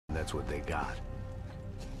that's what they got.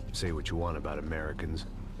 Say what you want about Americans,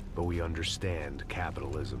 but we understand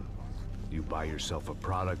capitalism. You buy yourself a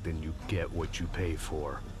product and you get what you pay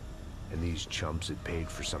for. And these chumps had paid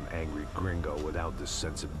for some angry gringo without the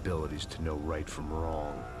sensibilities to know right from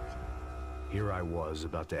wrong. Here I was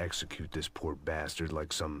about to execute this poor bastard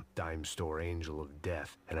like some dime store angel of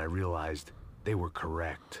death, and I realized they were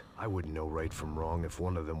correct. I wouldn't know right from wrong if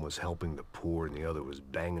one of them was helping the poor and the other was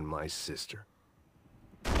banging my sister.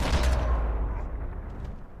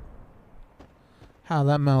 How'd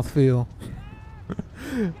that mouth feel?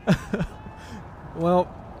 Well,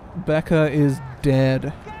 Becca is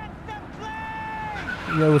dead.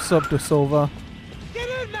 Yo, what's up, De Silva? Get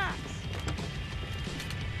in, Max!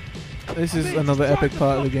 This is another epic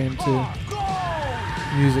part of the game too.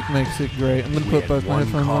 Music makes it great. I'm gonna put both my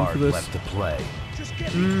headphones on for this. Left to play.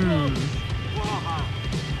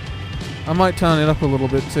 I might turn it up a little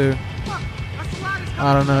bit too.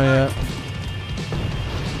 I don't know yet.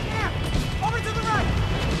 Over to the right!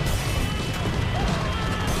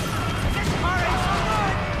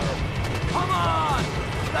 Come on!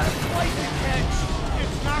 That's twice the catch!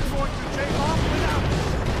 It's not going to take off without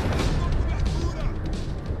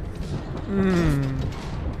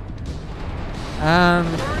And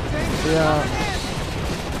yeah.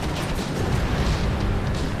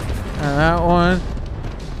 And that one.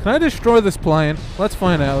 Can I destroy this plane? Let's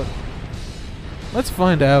find out. Let's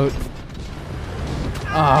find out.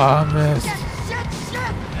 Ah, missed. Shit!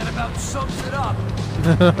 That about sums it up.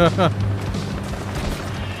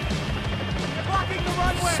 Blocking the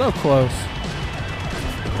runway. So close.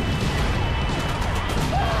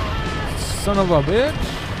 Son of a bitch.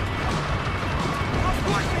 Of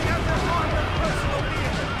course they have their armored personal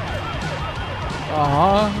vehicle.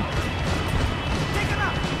 Take him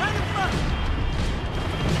out, right in front.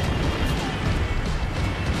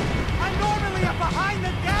 I'm normally a behind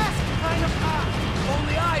the gas kind of cop.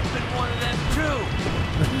 Only I've been one of them too.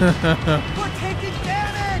 We're taking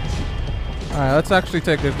damage. Alright, let's actually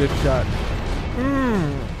take a good shot.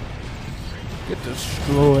 Get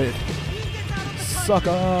destroyed.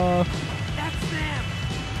 Sucker. That's them.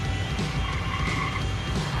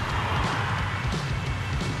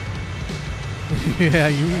 Yeah,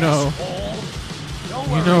 you know.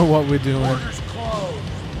 You know what we're doing. Borders closed.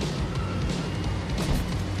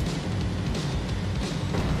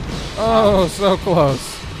 Oh, so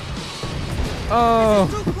close. Oh.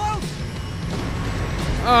 Too close.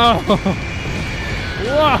 Oh.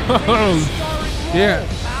 Whoa. Yeah.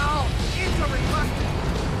 Ow. Injury busted.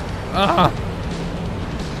 Ah.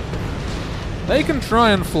 They can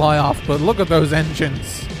try and fly off, but look at those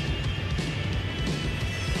engines.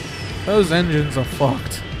 Those engines are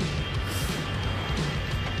fucked.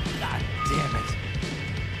 God damn it.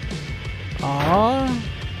 Ah.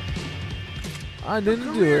 I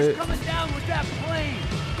didn't do it. Coming down with that plane.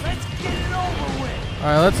 Let's get it over with.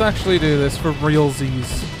 Alright, let's actually do this for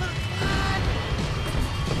realsies.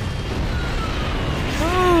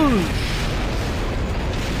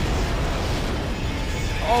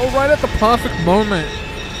 Oh, right at the perfect moment.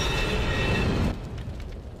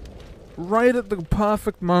 Right at the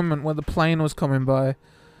perfect moment where the plane was coming by.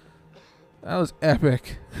 That was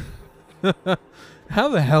epic. How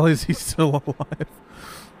the hell is he still alive?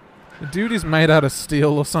 The dude is made out of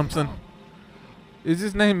steel or something. Is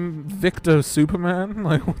his name Victor Superman?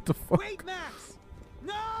 Like, what the fuck? Wait, Max!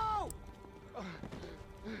 No!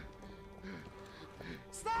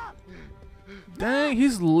 Stop! Dang,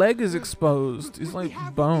 his leg is exposed. He's like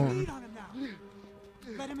bone.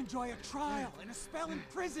 Let him enjoy a trial and a spell in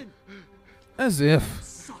prison. As if.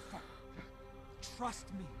 Suffer.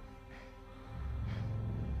 Trust me.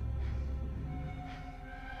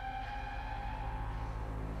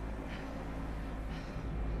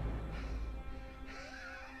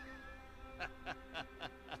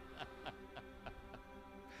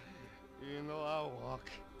 You know I'll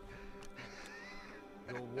walk.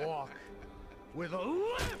 You'll walk with a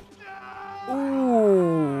lift.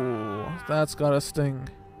 Ooh, that's got a sting.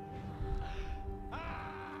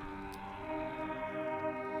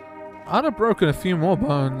 I'd have broken a few more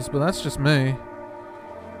bones, but that's just me.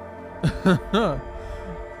 I'd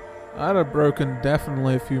have broken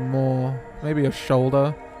definitely a few more. Maybe a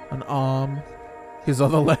shoulder, an arm, his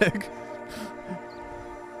other leg.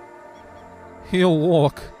 He'll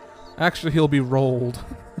walk. Actually, he'll be rolled.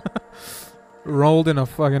 Rolled in a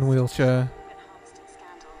fucking wheelchair.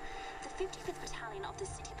 The 55th Battalion of the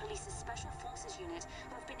City Police's Special Forces Unit,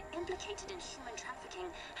 who have been implicated in human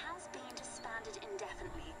trafficking, has been disbanded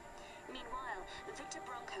indefinitely. Meanwhile, Victor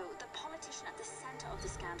Bronco, the politician at the center of the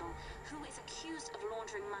scandal, who is accused of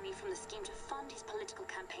laundering money from the scheme to fund his political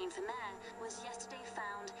campaign for mayor, was yesterday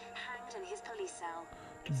found police cell.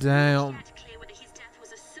 It's Damn. not yet clear whether his death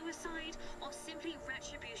was a suicide or simply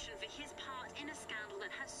retribution for his part in a scandal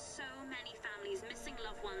that has so many families missing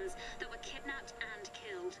loved ones that were kidnapped and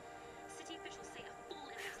killed. City officials say a full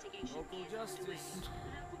investigation Local is underway. justice.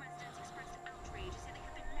 Local residents expressed outrage, saying they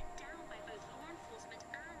have been let down by both law enforcement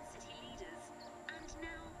and city leaders. And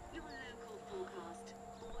now, your local forecast.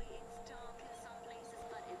 Boy, it's dark in some places,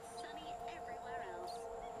 but it's sunny everywhere else.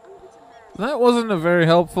 Over to Maryland. That wasn't a very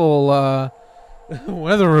helpful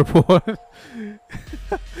weather report.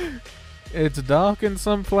 It's dark in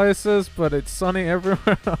some places, but it's sunny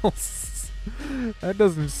everywhere else. That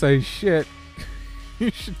doesn't say shit.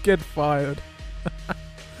 You should get fired.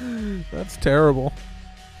 That's terrible.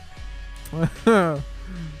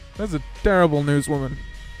 That's a terrible newswoman.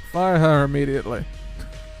 Fire her immediately.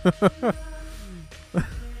 I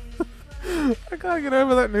can't get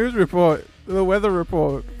over that news report. The weather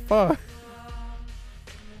report. Fuck.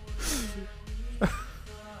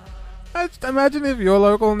 I just imagine if your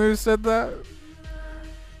local news said that.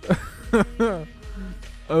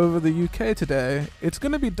 Over the UK today, it's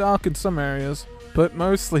going to be dark in some areas, but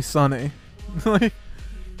mostly sunny. Like,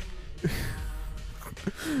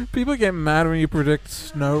 people get mad when you predict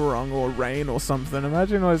snow wrong or rain or something.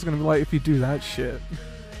 Imagine what it's going to be like if you do that shit.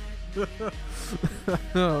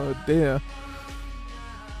 Oh dear.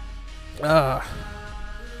 Well,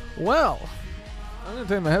 I'm going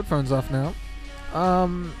to take my headphones off now.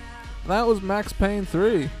 That was Max Payne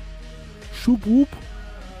 3. Shoop whoop.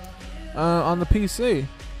 On the PC.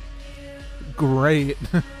 Great.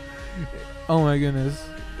 Oh my goodness.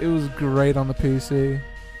 It was great on the PC.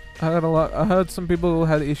 I heard some people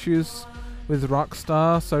had issues with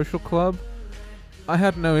Rockstar Social Club. I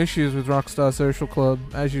had no issues with Rockstar Social Club,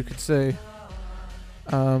 as you could see.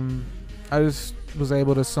 I just was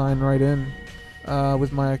able to sign right in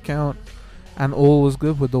with my account, and all was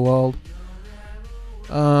good with the world.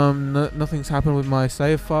 Nothing's happened with my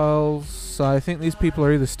save files, so I think these people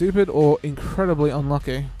are either stupid or incredibly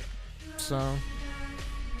unlucky. So,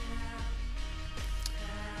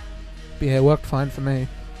 but yeah, it worked fine for me.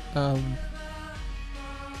 So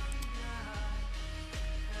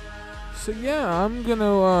yeah, I'm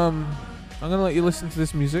gonna let you listen to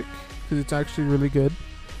this music because it's actually really good.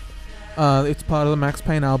 It's part of the Max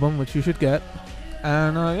Payne album, which you should get,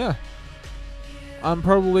 and yeah.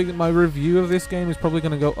 My review of this game is probably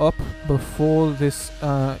going to go up before this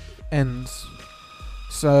ends.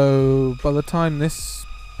 So by the time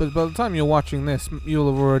you're watching this,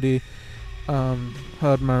 you'll have already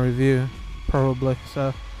heard my review, probably.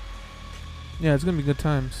 So yeah, it's going to be good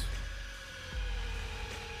times.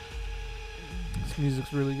 This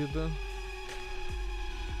music's really good though.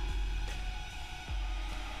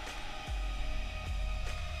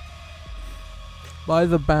 By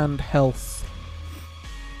the band Health.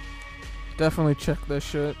 Definitely check their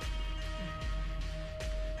shit.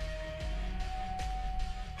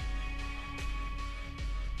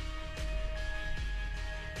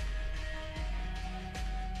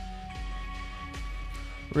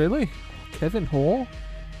 Really? Kevin Hall?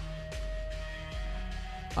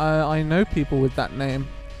 I know people with that name,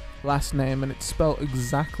 last name, and it's spelled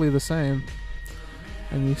exactly the same.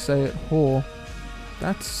 And you say it Hall.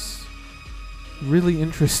 That's really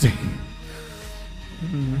interesting.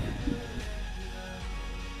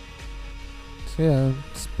 So yeah,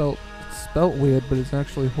 it's spelt weird, but it's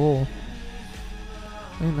actually Hall.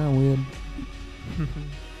 Ain't that weird?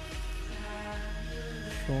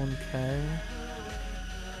 Sean K.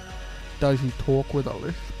 Does he talk with a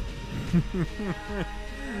lisp?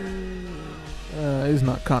 He's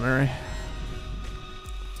not Connery.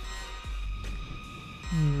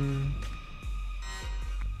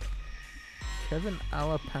 Kevin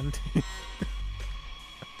Alapanti.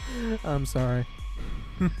 I'm sorry.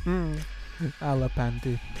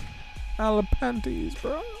 Alapanti. Alapantis,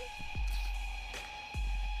 bro.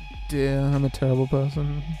 Dear, I'm a terrible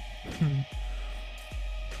person.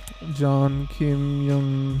 John Kim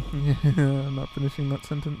Young. I'm not finishing that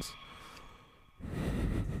sentence.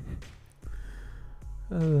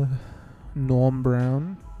 Norm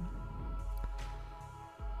Brown.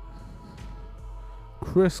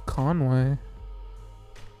 Chris Conway.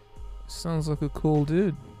 Sounds like a cool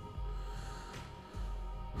dude.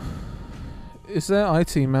 Is there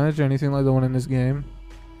IT manager anything like the one in this game?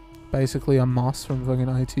 Basically a Moss from fucking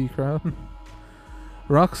IT crowd.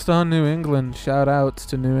 Rockstar New England. Shout outs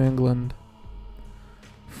to New England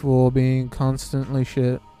for being constantly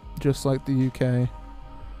shit, just like the UK.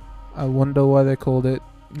 I wonder why they called it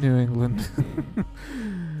New England.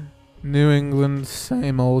 New England,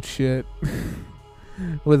 same old shit.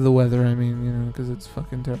 With the weather, I mean, you know, because it's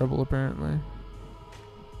fucking terrible apparently.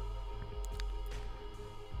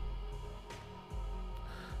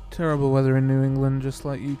 Terrible weather in New England, just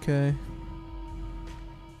like UK.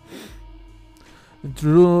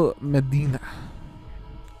 Drew Medina.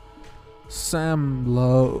 Sam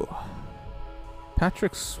Lowe.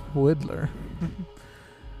 Patrick Swidler.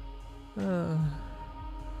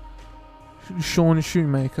 Sean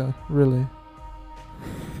Shoemaker, really.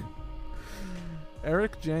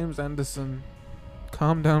 Eric James Anderson.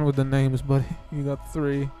 Calm down with the names, buddy. You got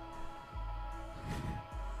 3.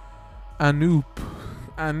 Anoop.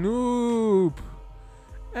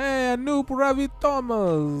 Hey, Anoop Ravi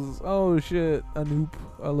Thomas. Oh shit, Anoop.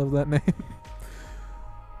 I love that name.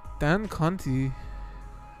 Dan Conti.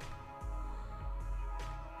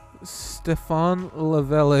 Stefan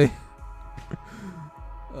Lavelle.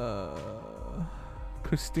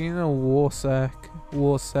 Christina Warsack.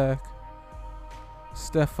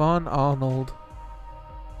 Stefan Arnold.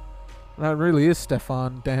 That really is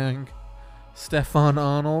Stefan, dang. Stefan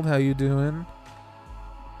Arnold, how you doing?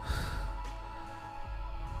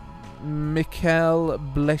 Mikhail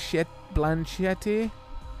Blanchetti.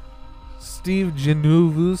 Steve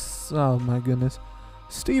Genovus. Oh my goodness.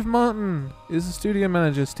 Steve Martin is the studio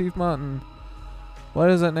manager. Steve Martin. Why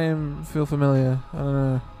does that name feel familiar? I don't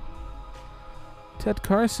know. Ted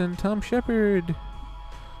Carson. Tom Shepard.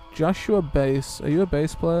 Joshua Bass. Are you a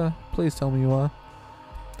bass player? Please tell me you are.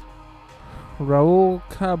 Raul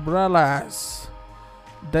Cabrales.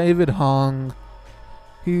 David Hong.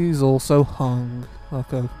 He's also hung.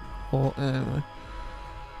 Like a... Well, anyway.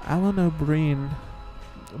 Alan O'Brien.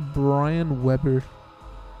 Brian Weber.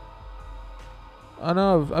 I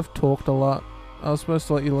know I've talked a lot. I was supposed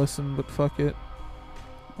to let you listen, but fuck it.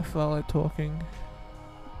 I felt like talking.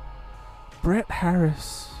 Brett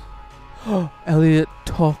Harris. Elliot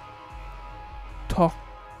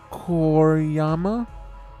Tokoriyama,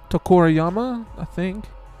 I think.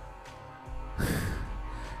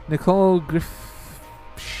 Nicole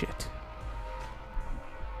shit.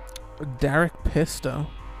 Derek Pista.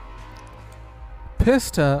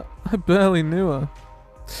 I barely knew her.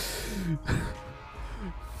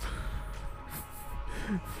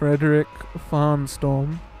 Frederick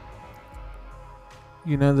Farnstorm.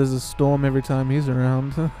 You know there's a storm every time he's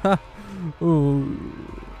around. Ooh.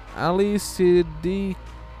 Ali Siddiq.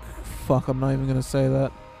 Fuck, I'm not even gonna say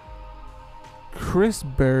that. Chris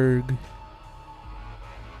Berg.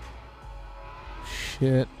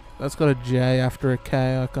 Shit. That's got a J after a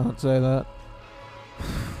K. I can't say that.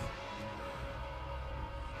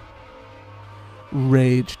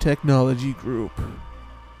 Rage Technology Group.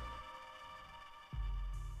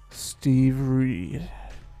 Steve Reed.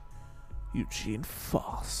 Eugene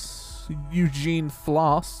Floss.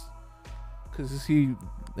 Because he...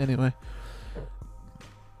 Anyway.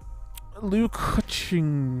 Luke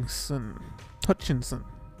Hutchinson.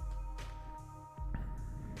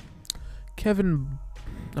 Kevin...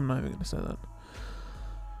 I'm not even going to say that.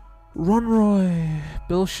 Ron Roy.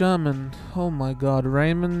 Bill Sherman. Oh my god.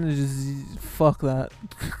 Raymond... Fuck that.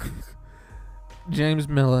 James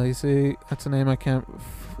Miller. You see? That's a name I can't...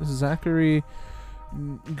 Zachary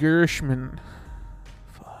Gershman.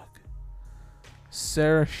 Fuck.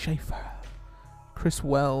 Sarah Schaefer. Chris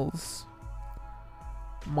Wells.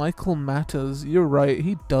 Michael Matters. You're right,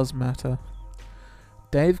 he does matter.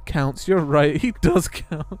 Dave Counts. You're right, he does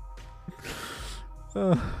count.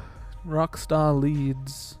 Rockstar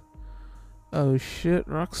Leeds. Oh shit,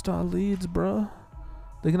 Rockstar Leeds, bruh.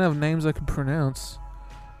 They can have names I can pronounce.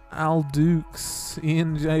 Al Dukes.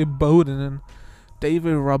 Ian J. Bowden. And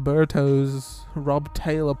David Robertos. Rob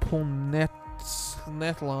Taylor. Paul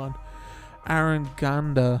Netlon. Aaron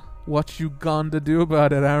Ganda. What you gonna do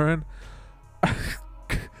about it, Aaron?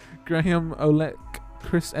 Graham Olek.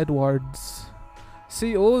 Chris Edwards.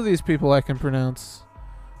 See, all of these people I can pronounce.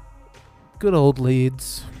 Good old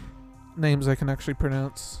Leeds. Names I can actually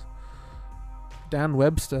pronounce. Dan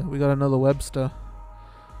Webster. We got another Webster.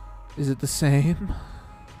 Is it the same?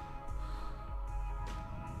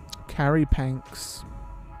 Carrie Panks.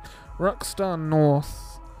 Rockstar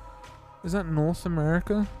North. Is that North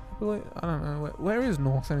America? I don't know. Where is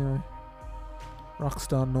North anyway?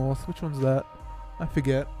 Rockstar North. Which one's that? I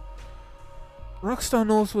forget. Rockstar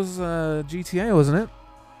North was GTA, wasn't it?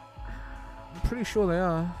 I'm pretty sure they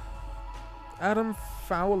are. Adam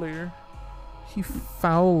Fowler. He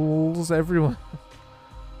fouls everyone.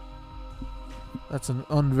 That's an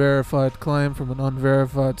unverified claim from an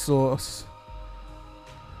unverified source.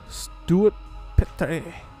 Stuart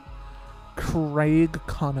Petrie. Craig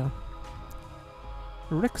Connor.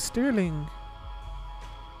 Rick Sterling.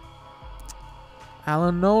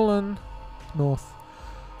 Alan Nolan. North.